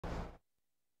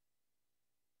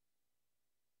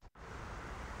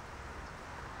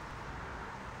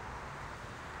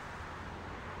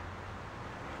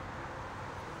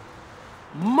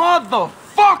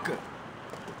Motherfucker!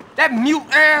 That mute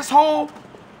asshole,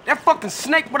 that fucking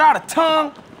snake without a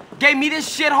tongue, gave me this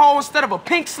shithole instead of a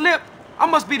pink slip. I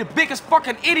must be the biggest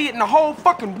fucking idiot in the whole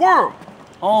fucking world.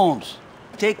 Holmes,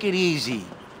 take it easy.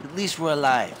 At least we're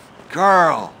alive.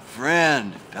 Carl,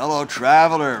 friend, fellow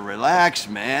traveler, relax,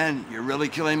 man. You're really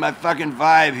killing my fucking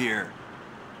vibe here.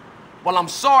 Well, I'm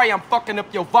sorry I'm fucking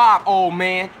up your vibe, old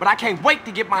man, but I can't wait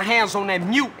to get my hands on that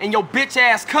mute and your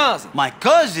bitch-ass cousin. My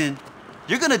cousin?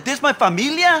 You're gonna diss my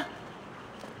familia?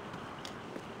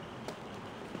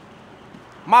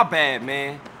 My bad,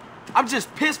 man. I'm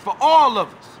just pissed for all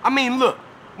of us. I mean, look,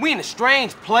 we in a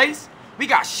strange place. We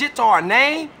got shit to our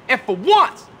name, and for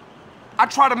once, I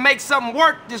try to make something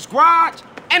work, this garage,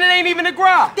 and it ain't even a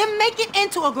garage. Then make it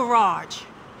into a garage.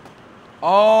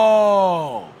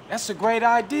 Oh, that's a great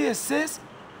idea, sis.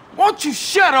 Won't you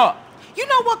shut up? You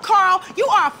know what, Carl? You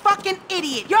are a fucking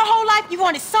idiot. Your whole life you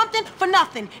wanted something for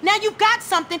nothing. Now you've got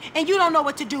something and you don't know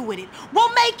what to do with it.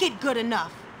 We'll make it good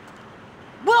enough.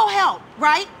 We'll help,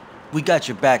 right? We got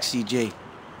your back, CJ.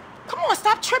 Come on,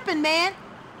 stop tripping, man.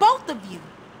 Both of you.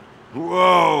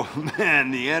 Whoa,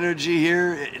 man, the energy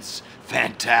here, it's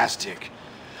fantastic.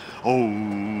 Oh.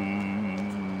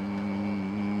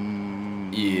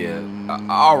 Yeah,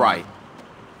 all right.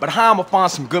 But how am I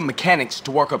find some good mechanics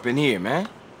to work up in here, man?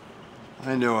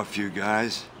 I know a few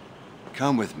guys.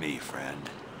 Come with me, friend.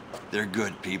 They're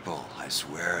good people, I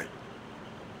swear it.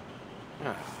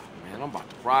 Oh, man, I'm about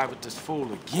to ride with this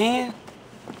fool again.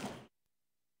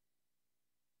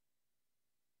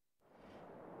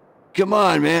 Come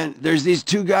on, man. There's these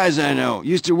two guys I know.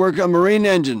 Used to work on marine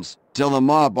engines. Till the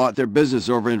mob bought their business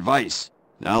over in Vice.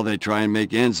 Now they try and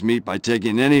make ends meet by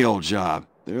taking any old job.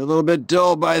 They're a little bit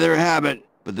dull by their habit,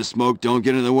 but the smoke don't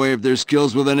get in the way of their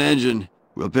skills with an engine.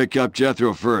 We'll pick up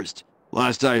Jethro first.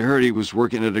 Last I heard, he was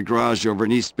working at a garage over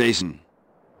in East Basin.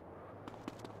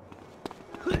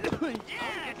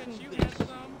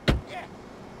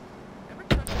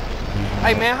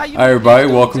 Hey, man, how you Hi everybody,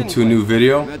 welcome to a new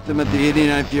video. Met them at the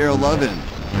 89th year 11,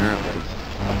 apparently.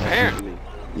 Apparently.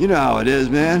 You know how it is,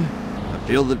 man. A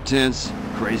field of tents,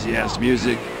 crazy-ass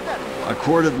music, a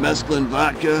quart of mescaline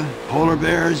vodka, polar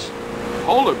bears.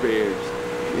 Polar bears?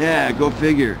 Yeah, go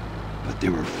figure. But they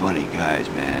were funny guys,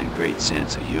 man. Great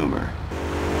sense of humor.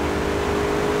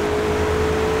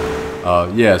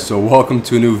 Yeah, so welcome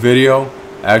to a new video.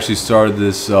 I actually started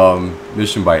this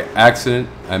mission by accident.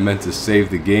 I meant to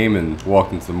save the game and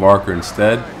walked into the marker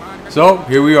instead. So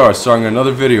here we are, starting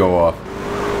another video off.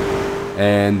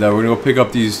 And we're gonna go pick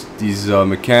up these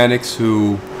mechanics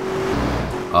who,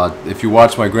 if you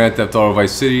watch my Grand Theft Auto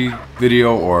Vice City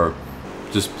video or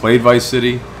just played Vice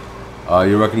City,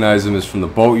 you'll recognize them as from the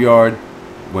boatyard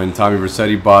when Tommy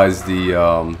Vercetti buys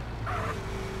the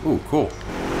ooh, cool.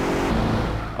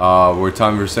 Where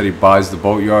Tommy Vercetti buys the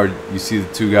boatyard, you see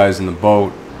the two guys in the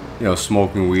boat, you know,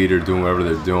 smoking weed or doing whatever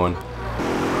they're doing.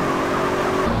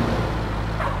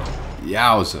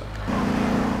 Yowza.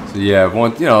 So yeah,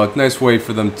 you know, it's a nice way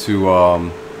for them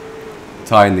to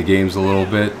tie in the games a little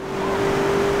bit.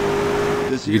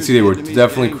 You can see they were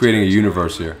definitely creating a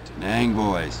universe here. Nang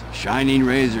boys, shining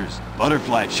razors,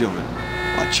 butterfly children.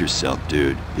 Watch yourself,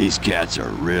 dude. These cats are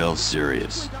real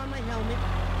serious.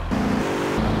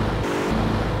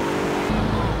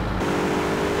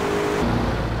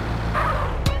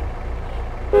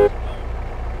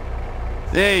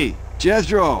 Hey,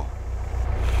 Jethro.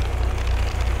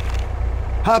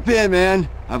 Hop in, man.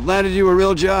 I've landed you a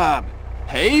real job.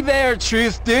 Hey there,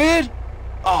 Truth Dude.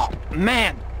 Oh,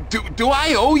 man. Do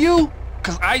I owe you?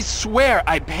 'Cause I swear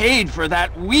I paid for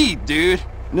that weed, dude.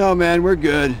 No, man, we're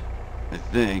good. I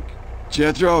think.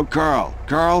 Jethro, Carl.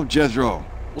 Carl, Jethro.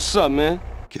 What's up, man?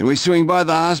 Can we swing by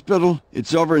the hospital?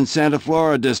 It's over in Santa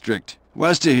Flora District,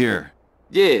 west of here.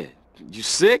 Yeah, you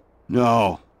sick?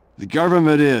 No, the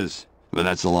government is. But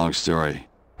that's a long story.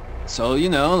 So, you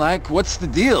know, like, what's the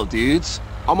deal, dudes?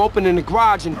 I'm opening the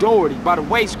garage in Doherty by the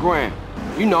waste ground.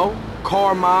 You know,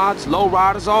 car mods,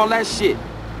 lowriders, all that shit.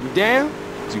 You down?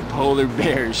 Do polar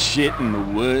bears shit in the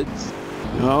woods?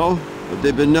 No, but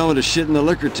they've been known to shit in the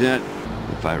liquor tent,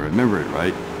 if I remember it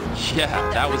right.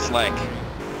 Yeah, that was like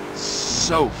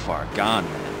so far gone,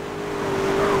 man.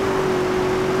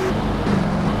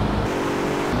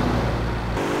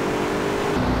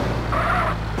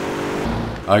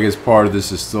 I guess part of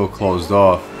this is still closed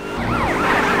off.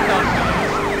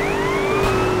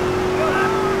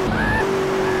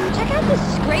 Check out this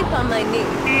scrape on my knee.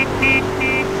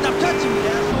 Stop touching me,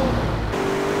 asshole!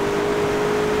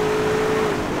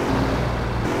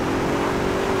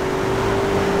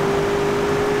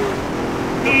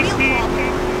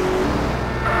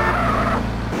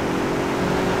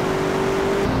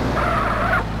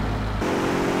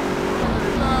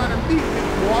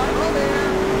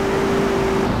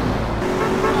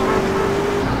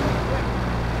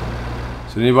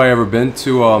 So anybody ever been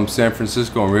to San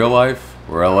Francisco in real life,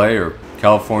 or LA, or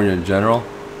California in general?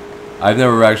 I've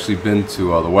never actually been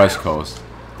to the West Coast.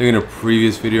 I think in a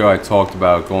previous video I talked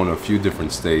about going to a few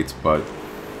different states, but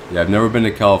yeah, I've never been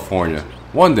to California.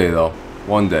 One day though,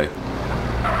 one day.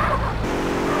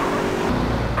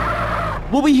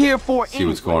 What we here for? See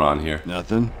what's going on here.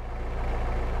 Nothing?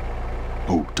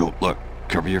 Oh, don't look.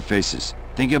 Cover your faces.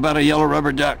 Think about a yellow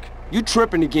rubber duck. You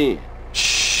tripping again.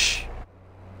 Shh.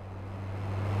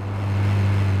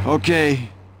 Okay,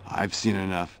 I've seen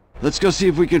enough. Let's go see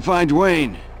if we can find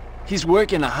Dwayne. He's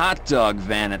working a hot dog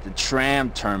van at the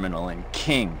tram terminal in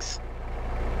Kings.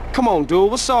 Come on, dude.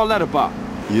 What's all that about?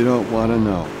 You don't want to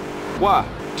know. Why?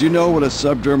 Do you know what a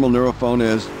subdermal neurophone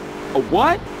is? A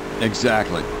what?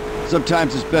 Exactly.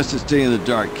 Sometimes it's best to stay in the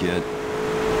dark, kid.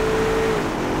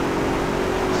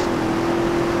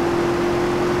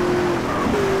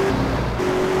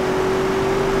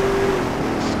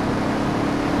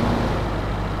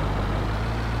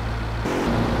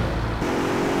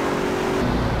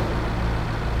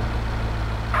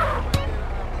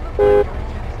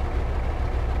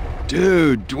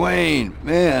 Dude, Dwayne,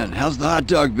 man, how's the hot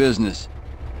dog business?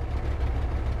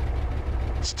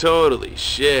 It's totally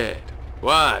shit.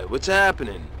 Why? What's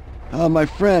happening? My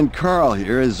friend Carl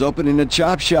here is opening a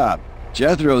chop shop.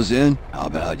 Jethro's in. How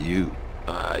about you?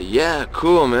 Yeah,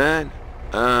 cool, man.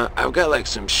 I've got like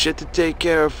some shit to take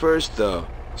care of first, though.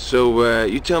 So,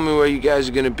 you tell me where you guys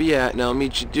are gonna be at, and I'll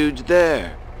meet you dudes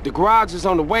there. The garage is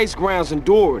on the waste grounds in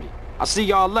Doherty. I'll see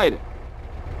y'all later.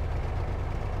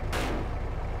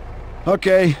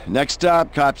 Okay, next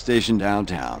stop, cop station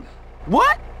downtown.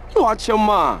 What? You out your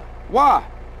mind. Why?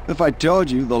 If I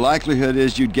told you, the likelihood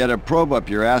is you'd get a probe up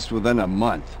your ass within a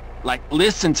month. Like,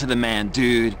 listen to the man,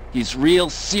 dude. He's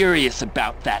real serious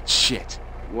about that shit.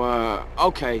 Well,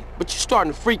 okay, but you're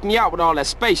starting to freak me out with all that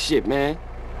space shit, man.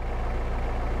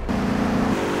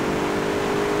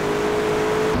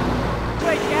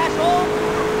 Wait, you asshole!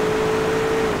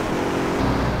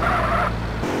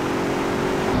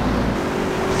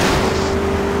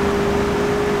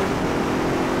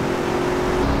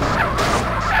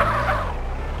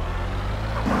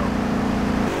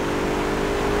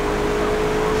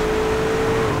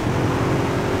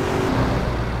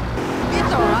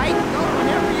 It's all right. Go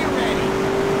whenever you're ready.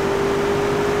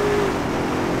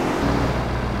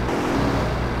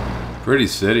 Pretty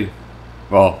city.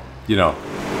 Well, you know,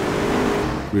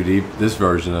 pretty this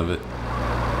version of it.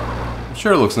 I'm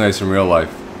sure it looks nice in real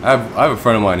life. I have a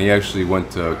friend of mine, he actually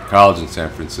went to college in San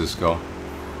Francisco.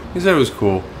 He said it was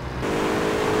cool.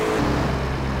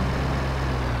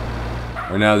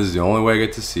 Right now, this is the only way I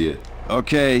get to see it.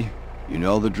 Okay, you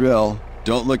know the drill.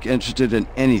 Don't look interested in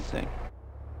anything.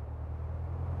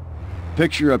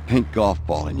 Picture a pink golf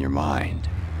ball in your mind.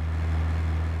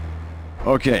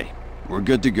 Okay, we're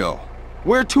good to go.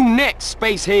 Where to next,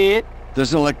 spacehead?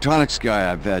 There's an electronics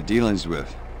guy I've had dealings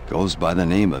with. Goes by the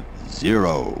name of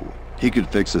Zero. He could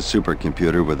fix a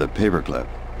supercomputer with a paperclip.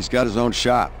 He's got his own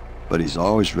shop, but he's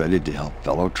always ready to help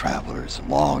fellow travelers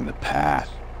along the path.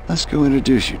 Let's go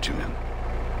introduce you to him.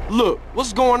 Look,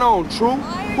 what's going on, True?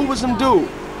 Who was them dude?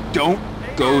 Don't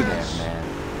go there,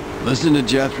 man. Listen to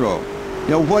Jethro.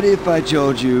 Now, what if I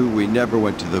told you we never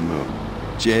went to the moon?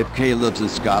 JFK lives in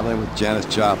Scotland with Janis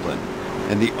Joplin.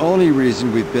 And the only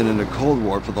reason we've been in a Cold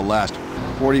War for the last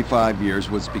 45 years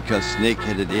was because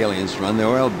snake-headed aliens run the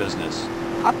oil business.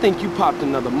 I think you popped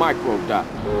another micro dot.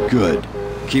 Good.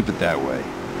 Keep it that way.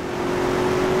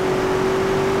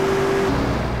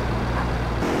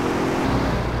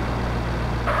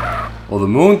 Well, the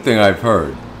moon thing I've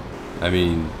heard. I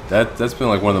mean, that's been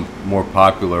like one of the more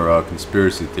popular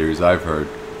conspiracy theories I've heard.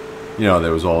 You know,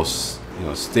 there was all, you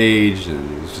know, staged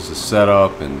and it was just a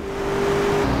setup, and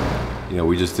you know,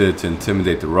 we just did it to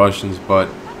intimidate the Russians. But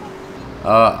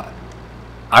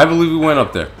I believe we went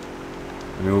up there.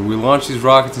 I mean, we launched these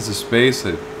rockets into space.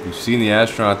 We've seen the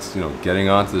astronauts, you know, getting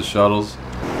onto the shuttles.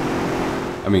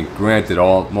 I mean, granted,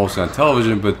 all mostly on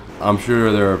television, but I'm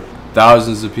sure there are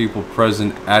thousands of people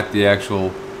present at the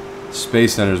actual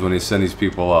space centers when they send these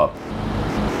people up.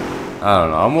 I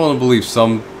don't know. I'm willing to believe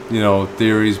some, you know,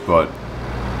 theories, but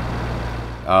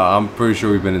I'm pretty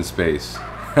sure we've been in space.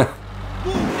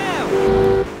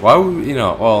 Why would, you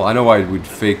know, well, I know why we'd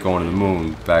fake going to the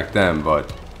moon back then,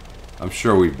 but I'm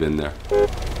sure we've been there.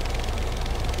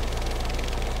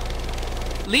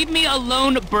 Leave me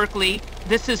alone, Berkeley.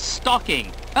 This is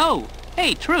stalking. Oh,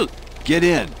 hey, Truth. Get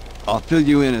in. I'll fill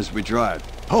you in as we drive.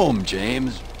 Home,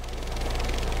 James.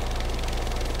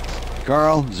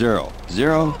 Carl, Zero.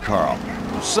 Zero, Carl.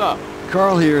 What's up?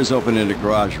 Carl here is opening a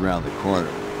garage around the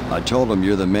corner. I told him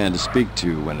you're the man to speak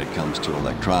to when it comes to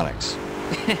electronics.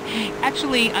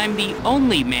 Actually, I'm the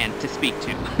only man to speak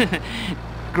to.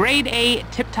 Grade A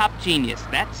tip-top genius,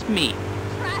 that's me.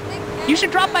 You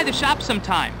should drop by the shop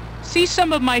sometime. See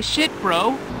some of my shit,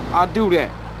 bro. I'll do that.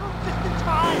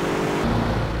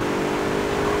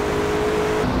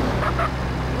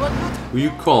 Who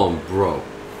you call him, bro?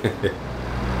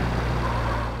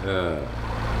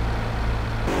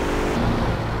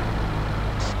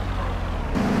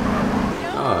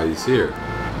 Oh, he's here.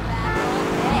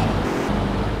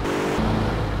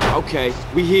 Okay,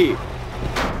 we here.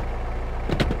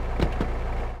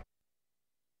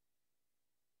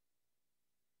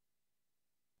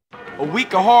 A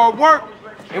week of hard work,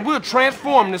 and we'll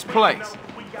transform this place.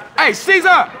 Hey,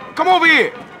 Caesar, come over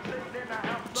here.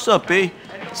 What's up, B?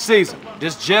 Caesar,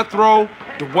 this Jethro,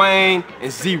 Dwayne,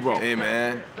 and Zero. Hey,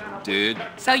 man. Dude.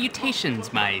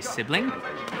 Salutations, my sibling.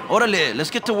 Orale, let's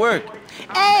get to work.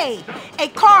 Hey,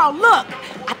 Carl, look.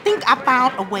 I think I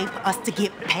found a way for us to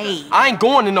get paid. I ain't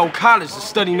going to no college to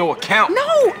study no accounting.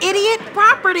 No, idiot,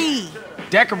 property.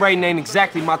 Decorating ain't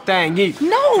exactly my thing either.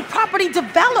 No, property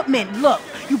development. Look,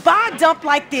 you buy a dump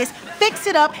like this, fix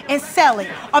it up, and sell it.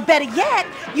 Or better yet,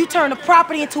 you turn the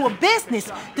property into a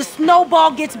business. The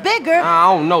snowball gets bigger.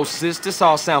 I don't know, sis. This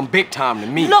all sound big time to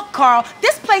me. Look, Carl,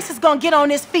 this place is gonna get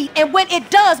on its feet, and when it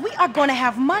does, we are gonna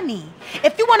have money.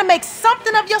 If you wanna make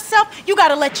something of yourself, you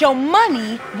gotta let your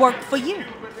money work for you.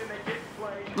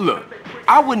 Look,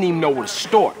 I wouldn't even know where to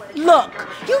start. Look,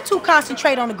 you two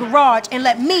concentrate on the garage and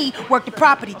let me work the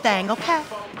property thing, okay?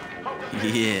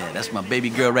 Yeah, that's my baby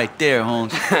girl right there,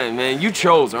 Holmes. Man, you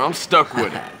chose her. I'm stuck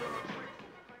with her.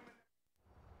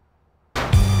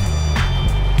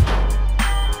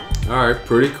 Alright,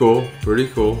 pretty cool. Pretty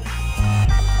cool.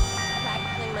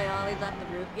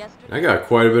 I got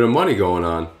quite a bit of money going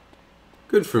on.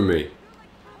 Good for me.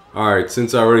 Alright,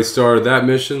 since I already started that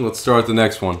mission, let's start the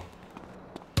next one.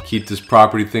 Keep this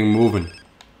property thing moving.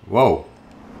 Whoa.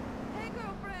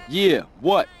 Yeah,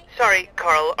 what? Sorry,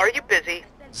 Carl, are you busy?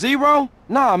 Zero?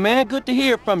 Nah, man, good to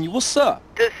hear from you. What's up?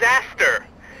 Disaster!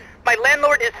 My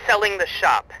landlord is selling the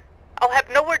shop. I'll have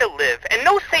nowhere to live, and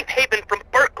no safe haven from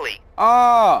Berkeley.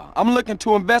 Ah, I'm looking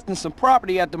to invest in some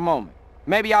property at the moment.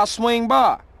 Maybe I'll swing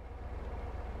by.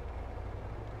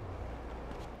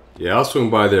 Yeah, I'll swing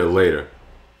by there later.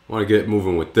 I want to get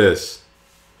moving with this.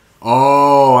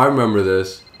 Oh, I remember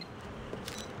this.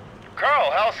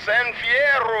 Carl, how's San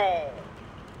Fierro?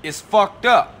 It's fucked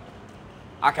up.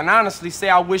 I can honestly say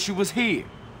I wish you was here.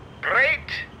 Great.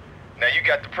 Now you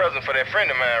got the present for that friend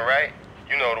of mine, right?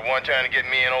 You know, the one trying to get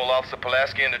me and old Officer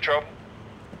Pulaski into trouble?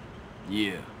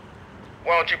 Yeah.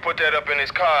 Why don't you put that up in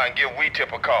his car and give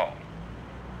Tip a call?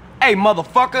 Hey,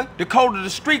 motherfucker, the code of the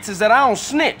streets is that I don't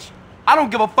snitch. I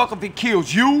don't give a fuck if it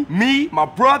kills you, me, my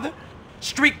brother.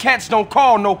 Street cats don't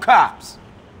call no cops.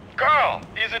 Carl,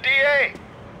 he's a DA.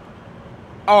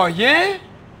 Oh, yeah?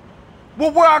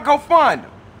 Well, where I go find him?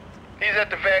 He's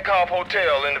at the Van Calf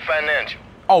Hotel in the Financial.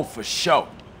 Oh, for sure.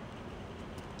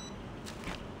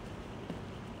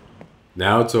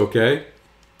 Now it's okay?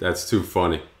 That's too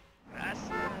funny.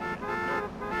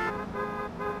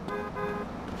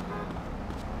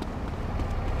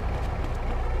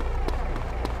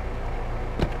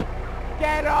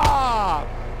 Get off!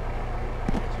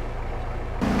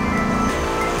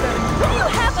 What do you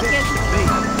have against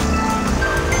me?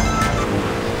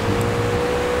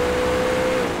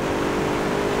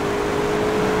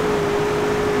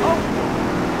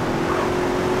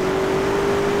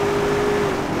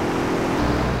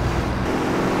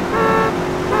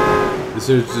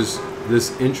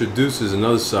 This introduces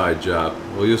another side job.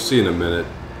 Well, you'll see in a minute.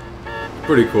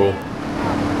 Pretty cool.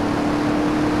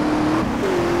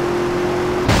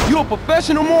 You a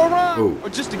professional moron? Ooh. Or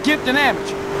just a gifted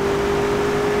amateur?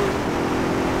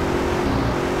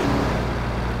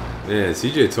 Man,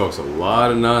 CJ talks a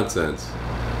lot of nonsense.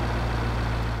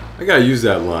 I gotta use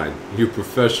that line. You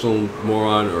professional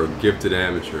moron or gifted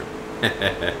amateur.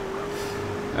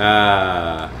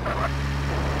 Ah.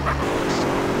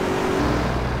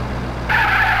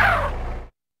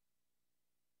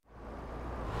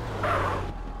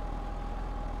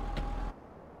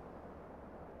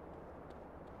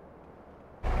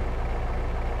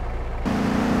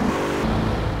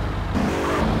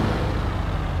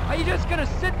 Are you just gonna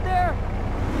sit there?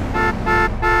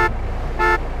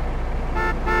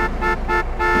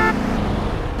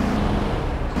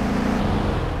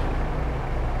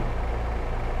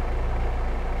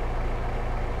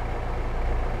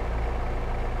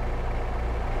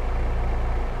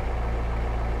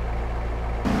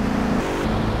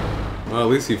 Well, at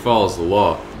least he follows the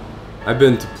law. I've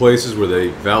been to places where they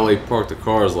valet park the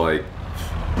cars like,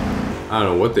 I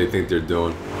don't know what they think they're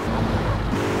doing.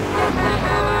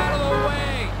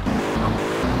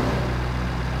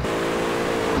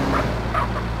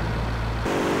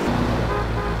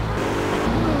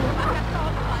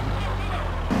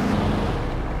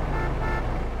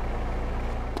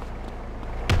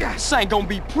 This ain't gonna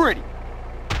be pretty.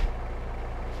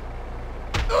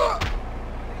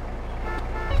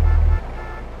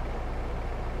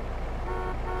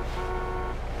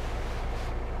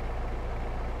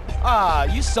 Ah,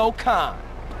 you so kind.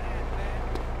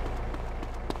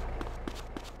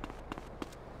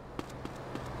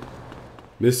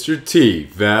 Mr. T,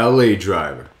 valet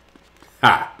driver.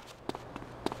 Ha!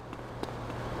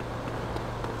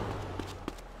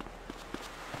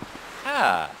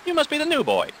 Ah, you must be the new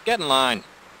boy. Get in line.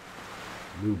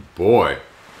 New boy.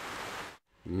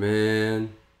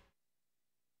 Man.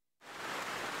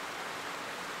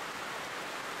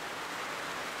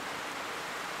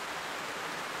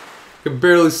 I can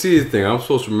barely see the thing. I'm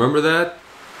supposed to remember that?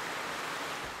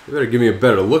 You better give me a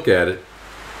better look at it.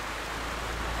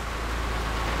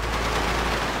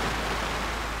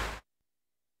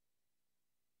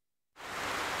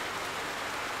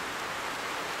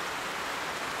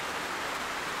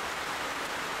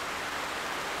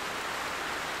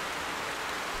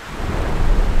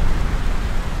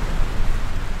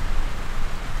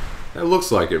 That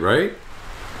looks like it, right?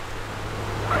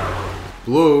 It's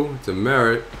blue. It's a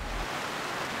Merit.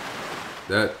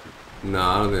 That...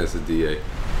 Nah, I don't think that's a DA.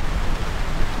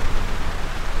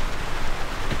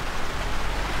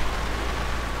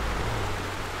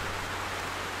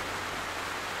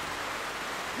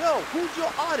 Yo, who's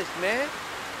your artist, man?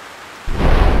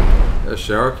 That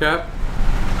shower cap?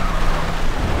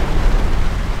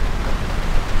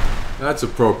 That's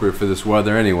appropriate for this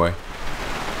weather anyway.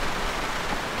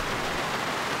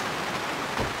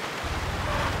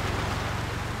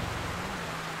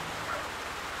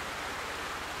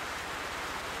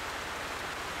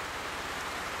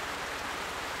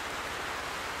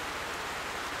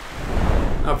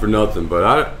 Not for nothing, but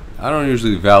I don't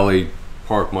usually valet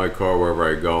park my car wherever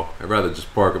I go. I'd rather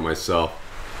just park it myself.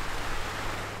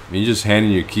 I mean, you're just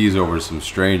handing your keys over to some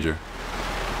stranger.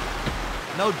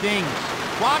 No dings.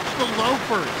 Watch the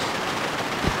loafers.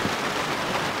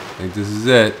 I think this is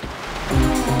it.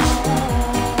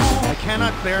 I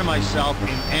cannot bear myself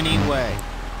in any way.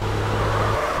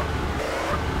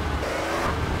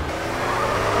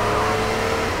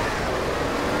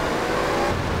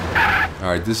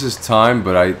 Alright, this is time,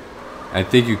 but I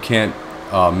think you can't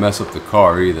mess up the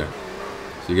car either.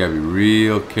 So you gotta be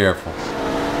real careful.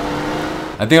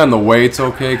 I think on the way it's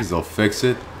okay because they'll fix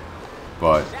it.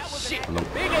 But on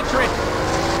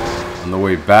the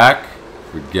way back,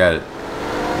 forget it.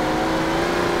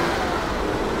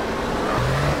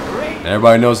 And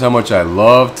everybody knows how much I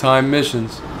love time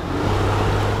missions.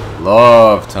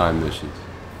 Love time missions.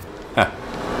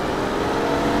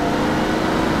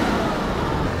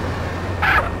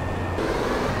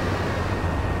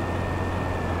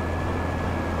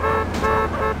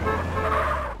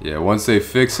 Yeah, once they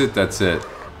fix it, that's it.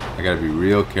 I gotta be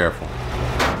real careful.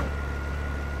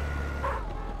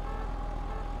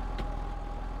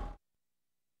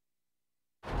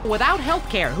 Without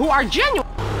healthcare, who are genuine.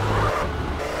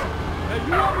 Hey,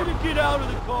 you want me to get out of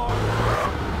the car?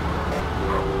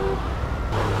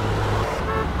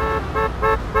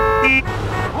 Get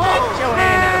your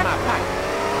hand out of my pocket.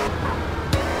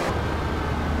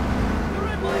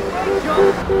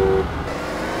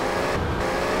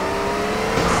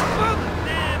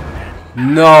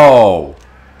 No!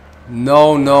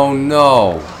 No, no,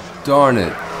 no. Darn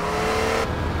it.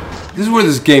 This is where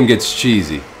this game gets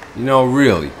cheesy. You know,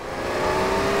 really.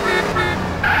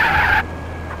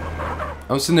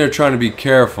 I'm sitting there trying to be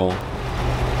careful.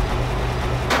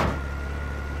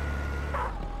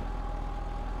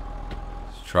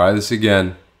 Let's try this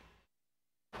again.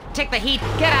 Take the heat,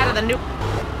 get out of the new...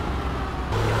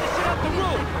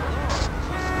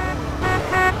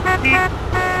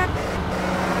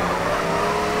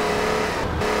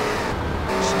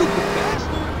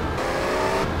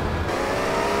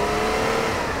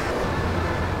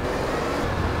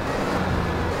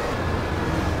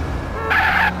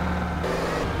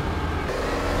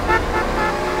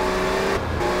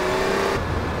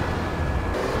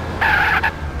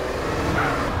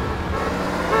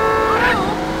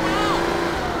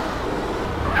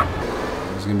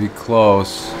 It's gonna be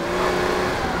close.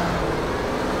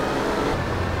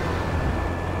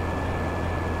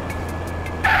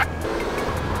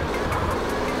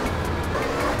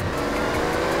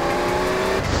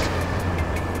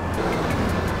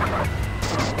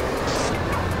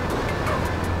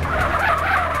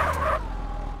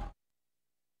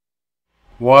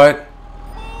 What?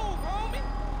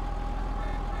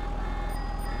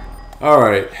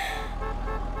 Alright.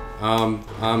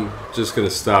 I'm just gonna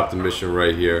stop the mission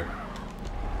right here.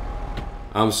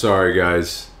 I'm sorry,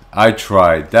 guys. I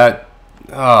tried. That...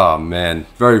 Oh, man.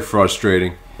 Very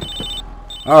frustrating.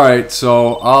 Alright,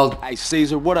 so Hey,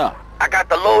 Caesar, what up? I got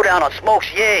the lowdown on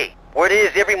Smoke's Yay. Word is,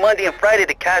 every Monday and Friday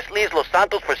the cash leaves Los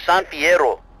Santos for San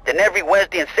Fierro. Then every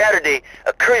Wednesday and Saturday,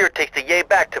 a courier takes the Yay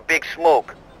back to Big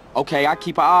Smoke. Okay, I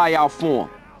keep an eye out for him.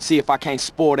 See if I can't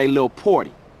spoil they little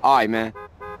party. Alright, man.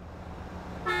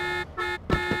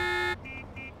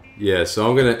 yeah, so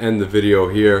I'm gonna end the video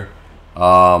here.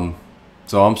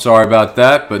 So I'm sorry about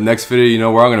that, but next video, you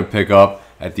know where I'm gonna pick up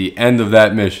at the end of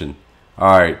that mission.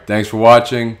 Alright, thanks for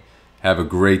watching. Have a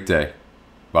great day.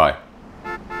 Bye.